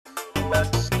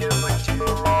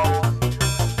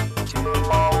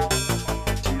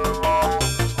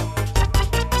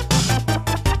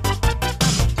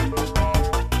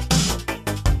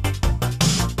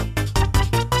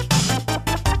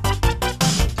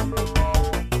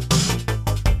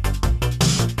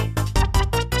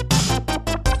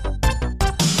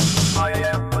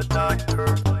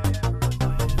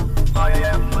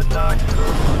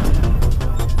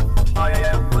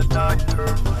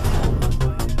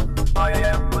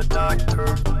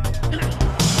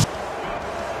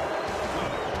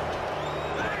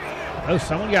Oh,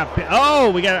 someone got... Oh,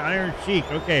 we got an Iron Sheik.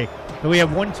 Okay, so we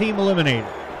have one team eliminated.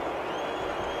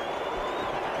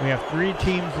 We have 3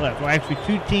 teams left. Well, actually,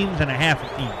 2 teams and a half a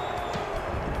team.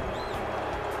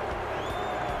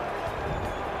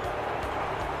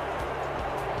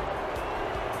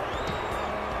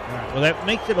 All right, well, that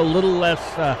makes it a little less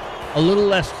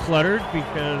cluttered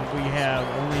because we have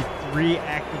only 3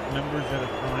 active members at a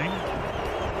time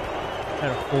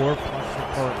instead of 4 plus the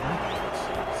partner.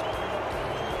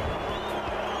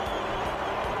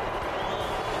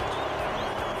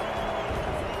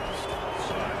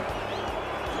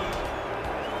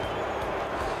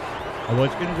 I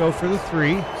was going to go for the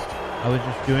 3. I was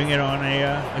just doing it on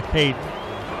a cadence.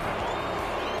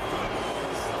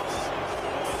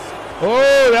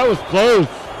 Oh, that was close.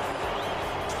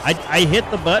 I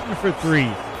hit the button for 3,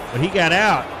 but he got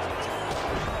out.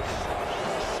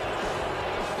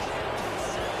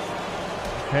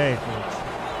 Okay, so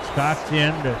Scott's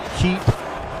in to cheat,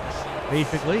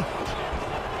 basically.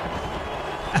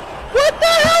 What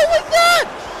the hell was that?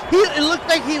 It looked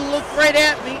like he looked right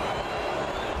at me.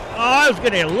 Oh, I was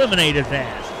going to eliminate his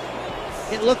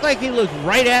ass. It looked like he looked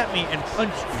right at me and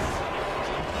punched me.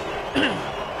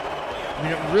 I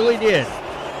mean, it really did.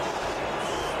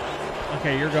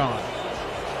 Okay, you're gone.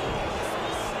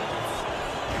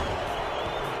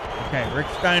 Okay, Rick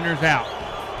Steiner's out.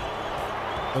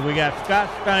 So we got Scott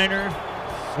Steiner,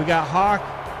 we got Hawk,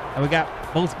 and we got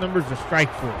both members of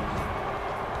Strike Force.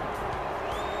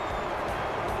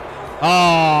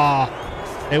 Oh.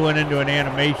 They went into an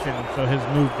animation, so his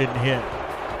move didn't hit.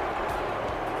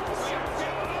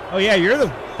 Oh, yeah, you're the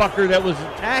fucker that was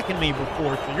attacking me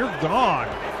before, so you're gone.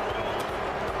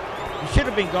 You should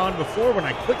have been gone before when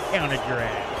I quick counted your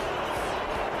ass.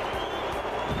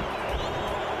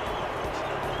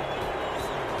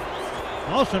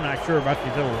 I'm also not sure about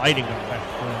these little lighting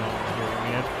effects going on here. I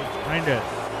mean,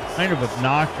 it's kind of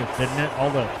obnoxious, isn't it? All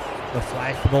the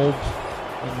flash bulbs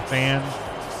on the fans.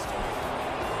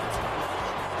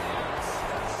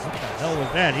 What the hell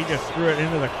was that? He just threw it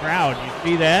into the crowd. You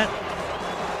see that?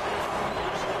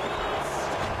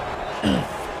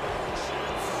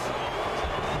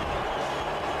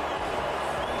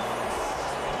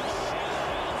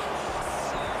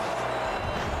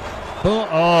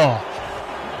 Oh.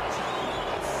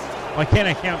 Why can't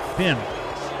I count the pin?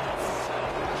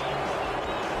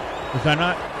 Was I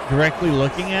not directly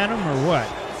looking at him or what?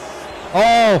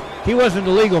 Oh, he wasn't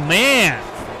a legal man.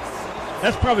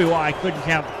 That's probably why I couldn't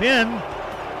count the pin.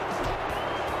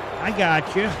 I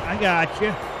got you. I got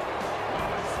you.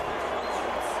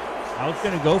 I was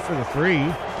going to go for the 3.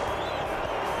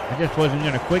 I just wasn't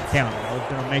going to quick count it. I was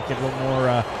going to make it a little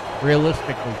more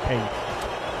realistically paced.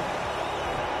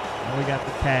 Now we got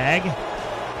the tag.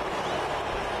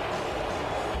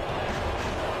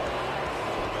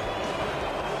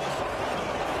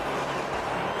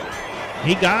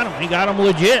 He got him. He got him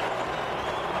legit.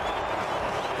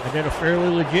 I did a fairly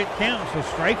legit count, so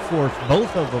Strike Force,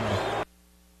 both of them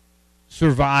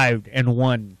survived and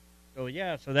won. So,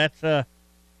 yeah, so that's a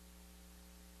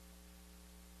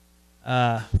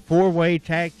 4-way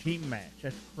tag team match.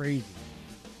 That's crazy.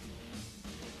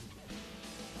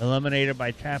 Eliminated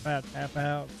by tap out,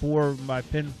 4 by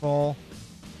pinfall.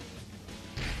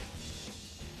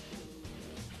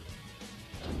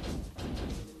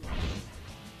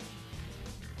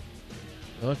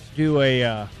 So let's do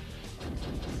a...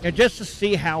 just to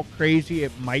see how crazy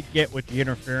it might get with the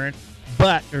interference,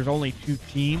 but there's only 2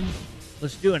 teams.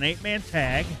 Let's do an 8-man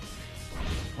tag.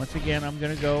 Once again, I'm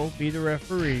going to go be the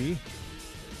referee.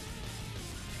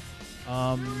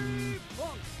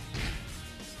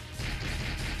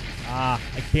 I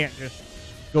can't just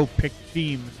go pick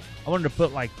teams. I wanted to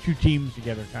put like 2 teams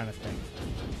together kind of thing.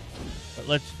 But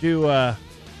let's do,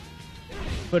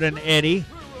 put an Eddie.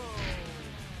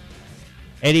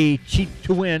 Eddie cheat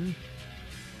to win.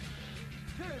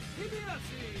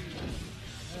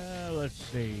 Let's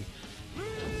see.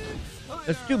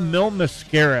 Let's do Mil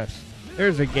Mascaras.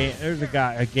 There's a game. There's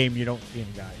a game you don't see in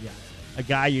a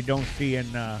guy you don't see in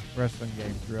wrestling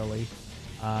games really.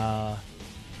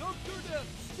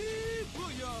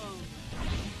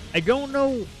 I don't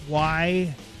know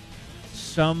why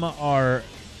some are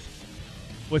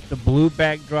with the blue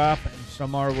backdrop and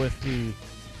some are with the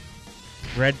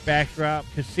red backdrop.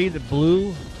 Because see, the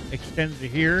blue extends to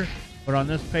here, but on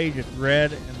this page it's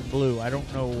red and blue. I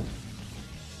don't know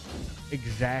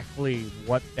exactly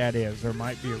what that is. There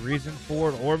might be a reason for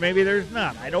it, or maybe there's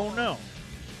not. I don't know.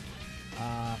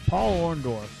 Paul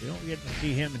Orndorff. You don't get to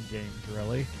see him in games,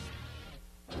 really.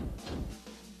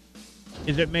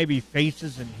 Is it maybe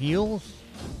faces and heels?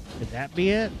 Could that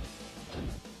be it?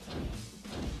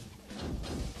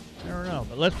 I don't know,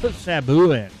 but let's put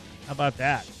Sabu in. How about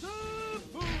that?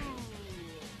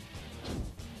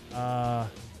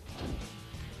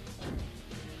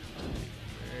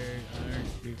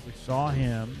 We saw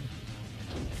him.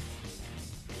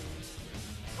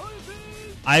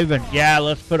 Ivan. Yeah,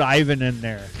 let's put Ivan in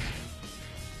there.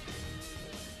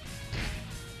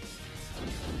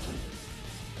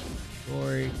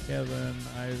 Corey, Kevin,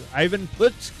 Ivan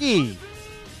Putski.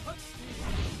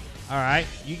 All right,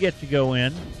 you get to go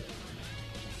in.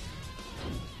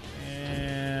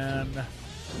 And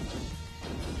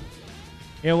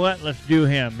you know what? Let's do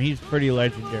him. He's pretty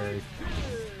legendary.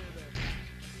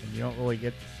 And you don't really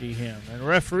get to see him. And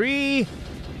referee,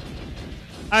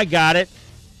 I got it.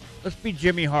 Let's be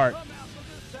Jimmy Hart.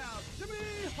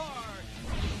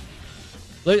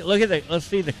 Look at that. Let's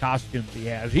see the costumes he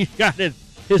has. He's got his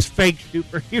fake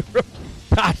superhero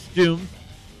costume.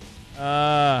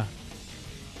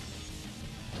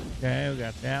 Okay, we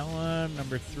got that one.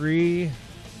 Number 3.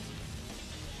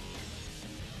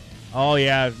 Oh,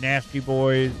 yeah, Nasty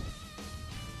Boys.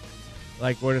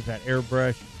 Like, what is that?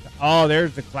 Airbrush. Oh,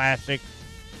 there's the classic.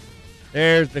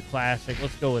 There's the classic.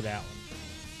 Let's go with that one.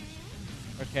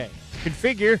 Okay.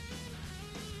 Configure.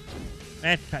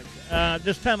 Match type.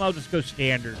 This time I'll just go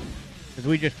standard. Because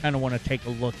we just kind of want to take a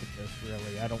look at this,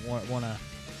 really. I don't want to,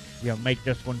 make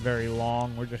this one very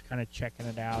long. We're just kind of checking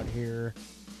it out here.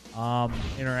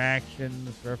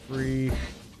 Interactions, referee.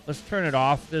 Let's turn it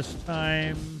off this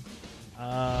time.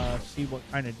 See what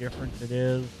kind of difference it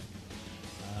is.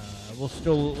 We'll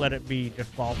still let it be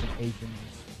disqualifications.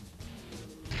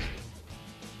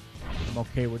 I'm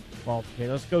okay with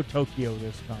disqualification. Let's go Tokyo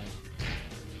this time.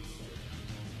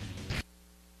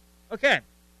 Okay.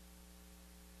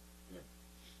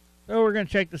 So we're going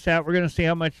to check this out. We're going to see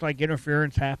how much like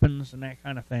interference happens and that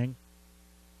kind of thing.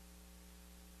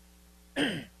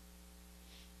 I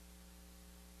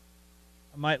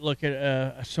might look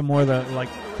at some more of the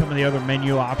some of the other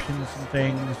menu options and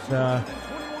things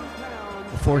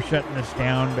before shutting this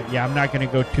down. But yeah, I'm not going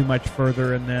to go too much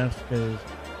further in this because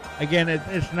again,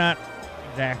 it's not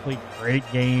exactly a great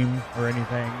game or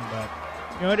anything. But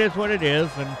it is what it is.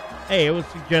 And hey, it was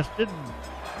suggested.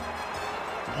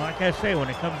 And, like I say, when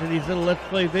it comes to these little Let's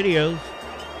Play videos,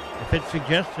 if it's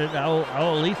suggested, I'll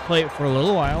at least play it for a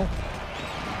little while.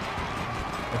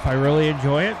 If I really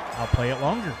enjoy it, I'll play it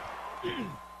longer.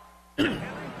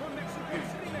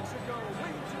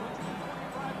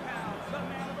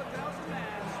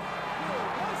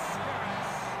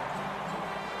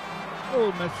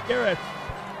 Oh, Mascaras.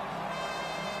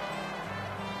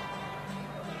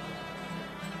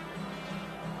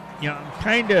 I'm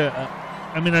kind of...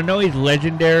 I know he's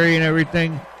legendary and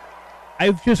everything.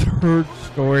 I've just heard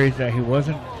stories that he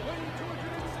wasn't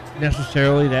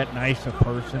necessarily that nice a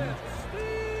person.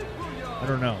 I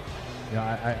don't know.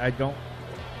 I don't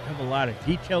have a lot of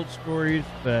detailed stories,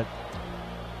 but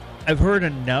I've heard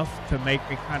enough to make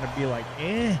me kind of be like,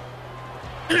 eh.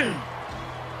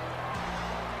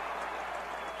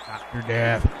 Dr.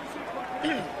 Death.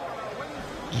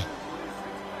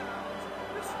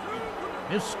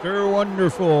 Mr.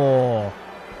 Wonderful.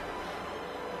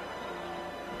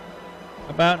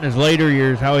 About in his later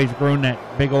years, how he's grown that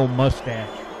big old mustache.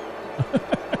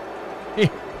 He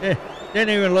didn't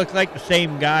even look like the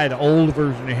same guy. The old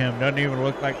version of him doesn't even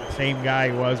look like the same guy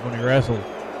he was when he wrestled.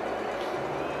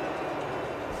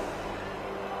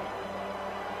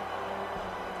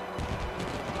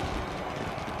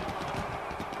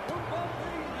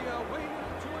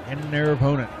 And their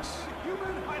opponents.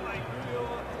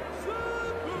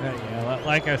 Yeah,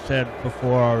 like I said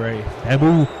before already,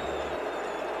 Sabu,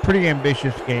 pretty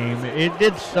ambitious game. It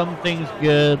did some things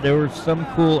good. There were some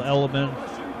cool elements.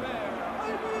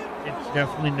 It's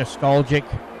definitely nostalgic.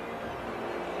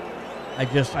 I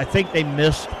think they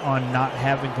missed on not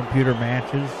having computer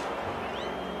matches.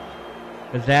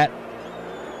 Because that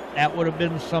would have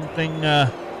been something,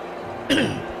 that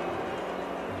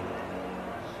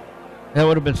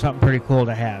would have been something pretty cool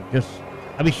to have.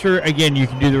 I mean, sure, again, you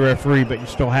can do the referee, but you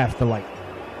still have to,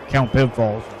 count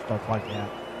pinfalls and stuff like that.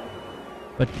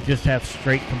 But to just have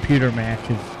straight computer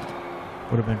matches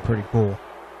would have been pretty cool.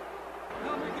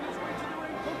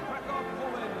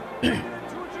 But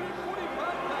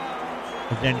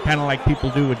then, kind of like people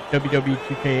do with WWE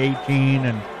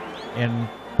 2K18 and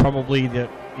probably a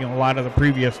lot of the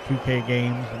previous 2K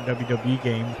games and WWE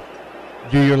games,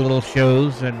 do your little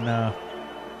shows and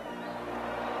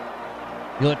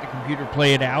you let the computer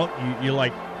play it out.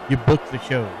 You book the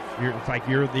shows. It's like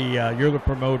you're the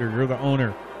promoter. You're the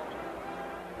owner.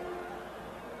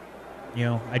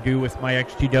 I do with my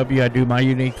XTW. I do my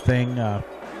unique thing.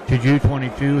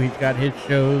 Juju22, he's got his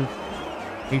shows.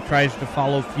 He tries to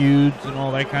follow feuds and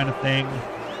all that kind of thing.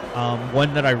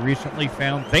 One that I recently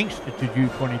found, thanks to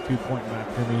Juju22 pointing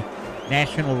out to me,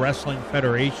 National Wrestling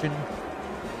Federation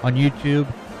on YouTube.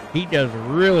 He does a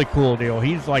really cool deal.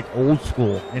 He's like old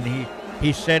school, and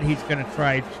he said he's going to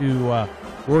try to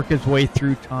work his way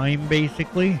through time,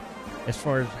 basically, as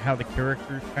far as how the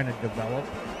characters kind of develop.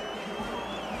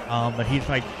 But he's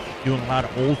like doing a lot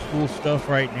of old school stuff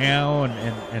right now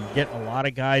and getting a lot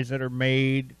of guys that are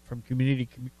made from community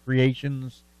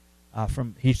creations.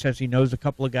 He says he knows a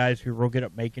couple of guys who will get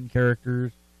up making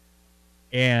characters.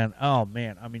 And, oh,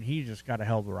 man, I mean, he just got a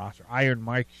hell of a roster. Iron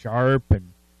Mike Sharp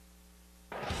and,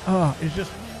 it's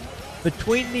just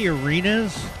between the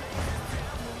arenas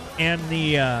and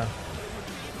the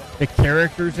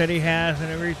characters that he has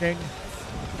and everything.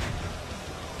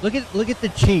 Look at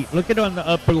the cheat. Look at on the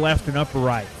upper left and upper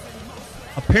right.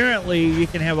 Apparently, you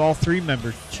can have all three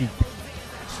members cheat.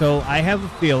 So I have a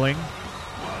feeling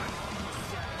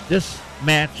this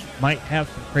match might have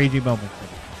some crazy moments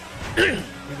in it.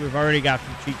 We've already got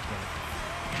some cheat codes.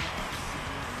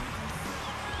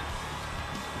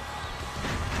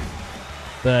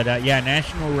 But yeah,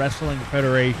 National Wrestling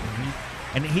Federation.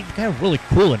 He's got a really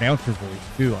cool announcer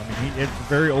voice too. I mean, it's a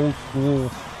very old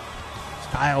school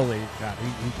style that he's got.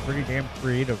 He's pretty damn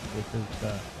creative with his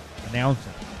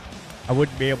announcing. I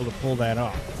wouldn't be able to pull that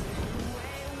off.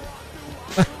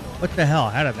 What the hell?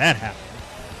 How did that happen?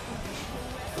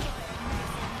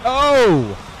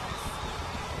 Oh!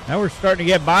 Now we're starting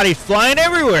to get bodies flying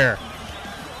everywhere.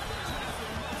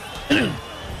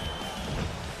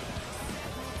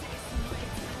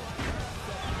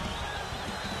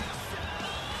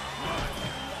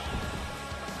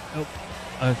 Nope.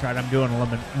 That's right. I'm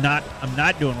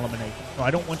not doing elimination. So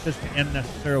I don't want this to end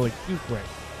necessarily too quick.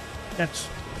 That's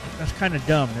kind of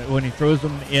dumb. When he throws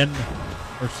them in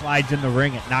or slides in the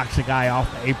ring, it knocks a guy off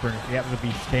the apron if he happens to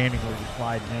be standing where he's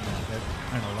sliding in. That's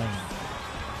kind of lame.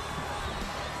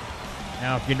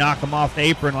 Now, if you knock them off the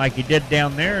apron like you did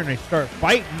down there and they start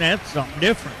fighting, that's something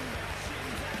different.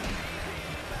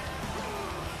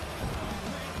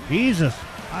 Jesus,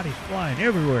 bodies flying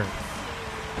everywhere.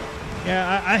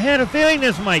 Yeah, I had a feeling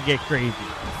this might get crazy.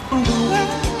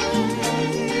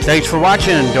 Thanks for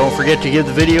watching. Don't forget to give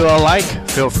the video a like.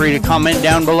 Feel free to comment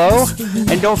down below.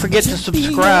 And don't forget to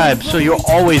subscribe so you'll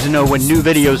always know when new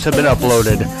videos have been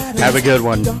uploaded. Have a good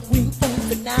one.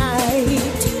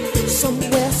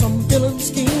 Somewhere some villain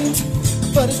schemes,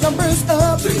 but his number's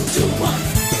up. 3, 2, 1.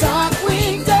 Dark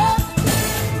wings up.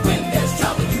 When there's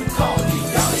trouble, you call me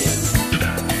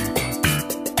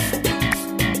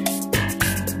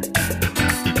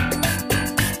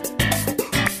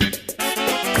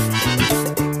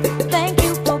Thank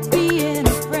you for being a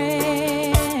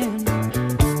friend.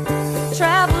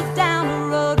 Travel